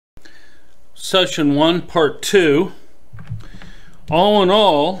Session 1, Part 2. All in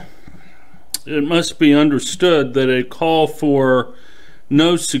all, it must be understood that a call for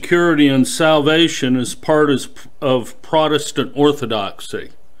no security in salvation is part of Protestant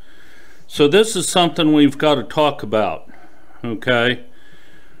orthodoxy. So this is something we've got to talk about, okay?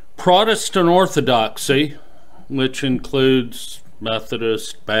 Protestant orthodoxy, which includes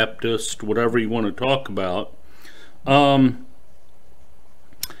Methodist, Baptist, whatever you want to talk about,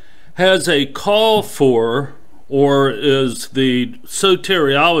 has a call for, or is the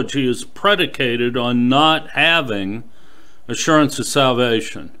soteriology is predicated on not having assurance of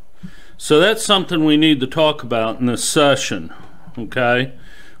salvation. So that's something we need to talk about in this session, okay?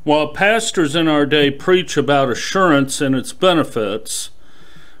 While pastors in our day preach about assurance and its benefits,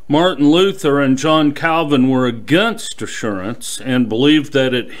 Martin Luther and John Calvin were against assurance and believed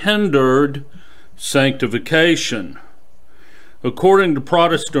that it hindered sanctification. According to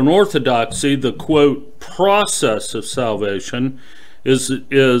Protestant orthodoxy, the, quote, process of salvation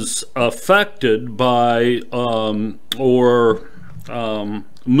is affected by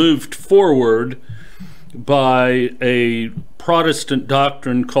moved forward by a Protestant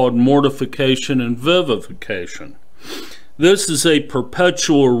doctrine called mortification and vivification. This is a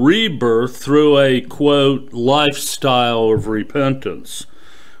perpetual rebirth through a, quote, lifestyle of repentance.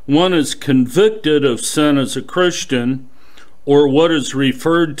 One is convicted of sin as a Christian, or what is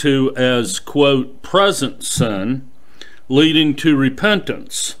referred to as, quote, present sin, leading to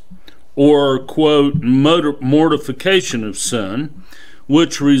repentance, or, quote, mortification of sin,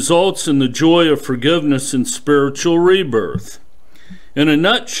 which results in the joy of forgiveness and spiritual rebirth. In a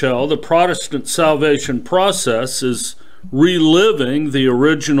nutshell, the Protestant salvation process is reliving the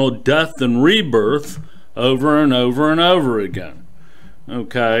original death and rebirth over and over and over again.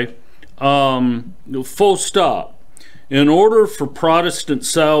 Okay? Full stop. In order for Protestant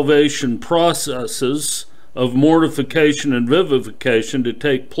salvation processes of mortification and vivification to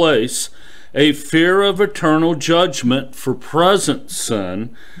take place, a fear of eternal judgment for present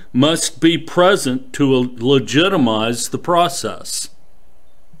sin must be present to legitimize the process.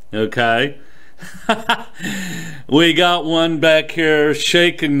 Okay? We got one back here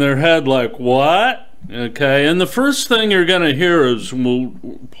shaking their head like, what? Okay, and the first thing you're going to hear is, well,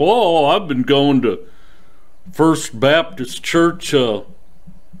 Paul, I've been going to First Baptist Church, Louisville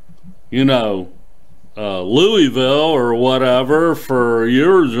or whatever for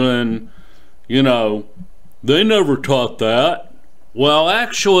years, and, they never taught that. Well,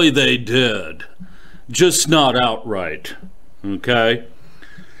 actually they did, just not outright, okay?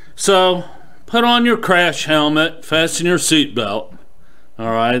 So, put on your crash helmet, fasten your seatbelt,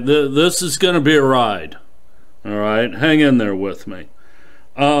 all right? This is going to be a ride, all right? Hang in there with me.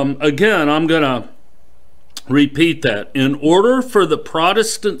 Again, I'm going to repeat that. In order for the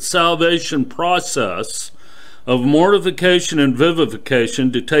Protestant salvation process of mortification and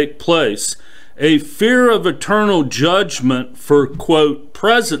vivification to take place, a fear of eternal judgment for, quote,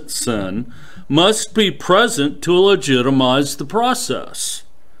 present sin must be present to legitimize the process.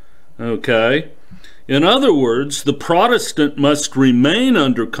 Okay? In other words, the Protestant must remain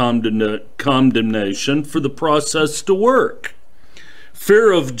under condemnation for the process to work.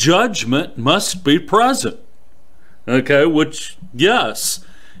 Fear of judgment must be present. Okay, which, yes,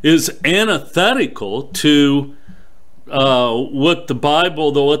 is antithetical to what the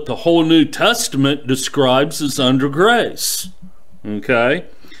Bible, what the whole New Testament describes as under grace. Okay?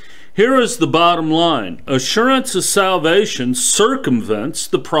 Here is the bottom line. Assurance of salvation circumvents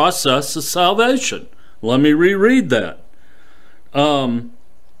the process of salvation. Let me reread that. And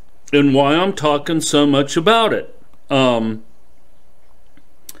why I'm talking so much about it.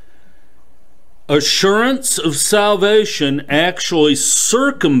 Assurance of salvation actually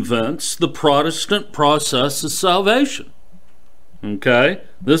circumvents the Protestant process of salvation. Okay?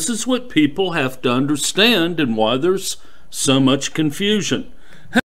 This is what people have to understand and why there's so much confusion.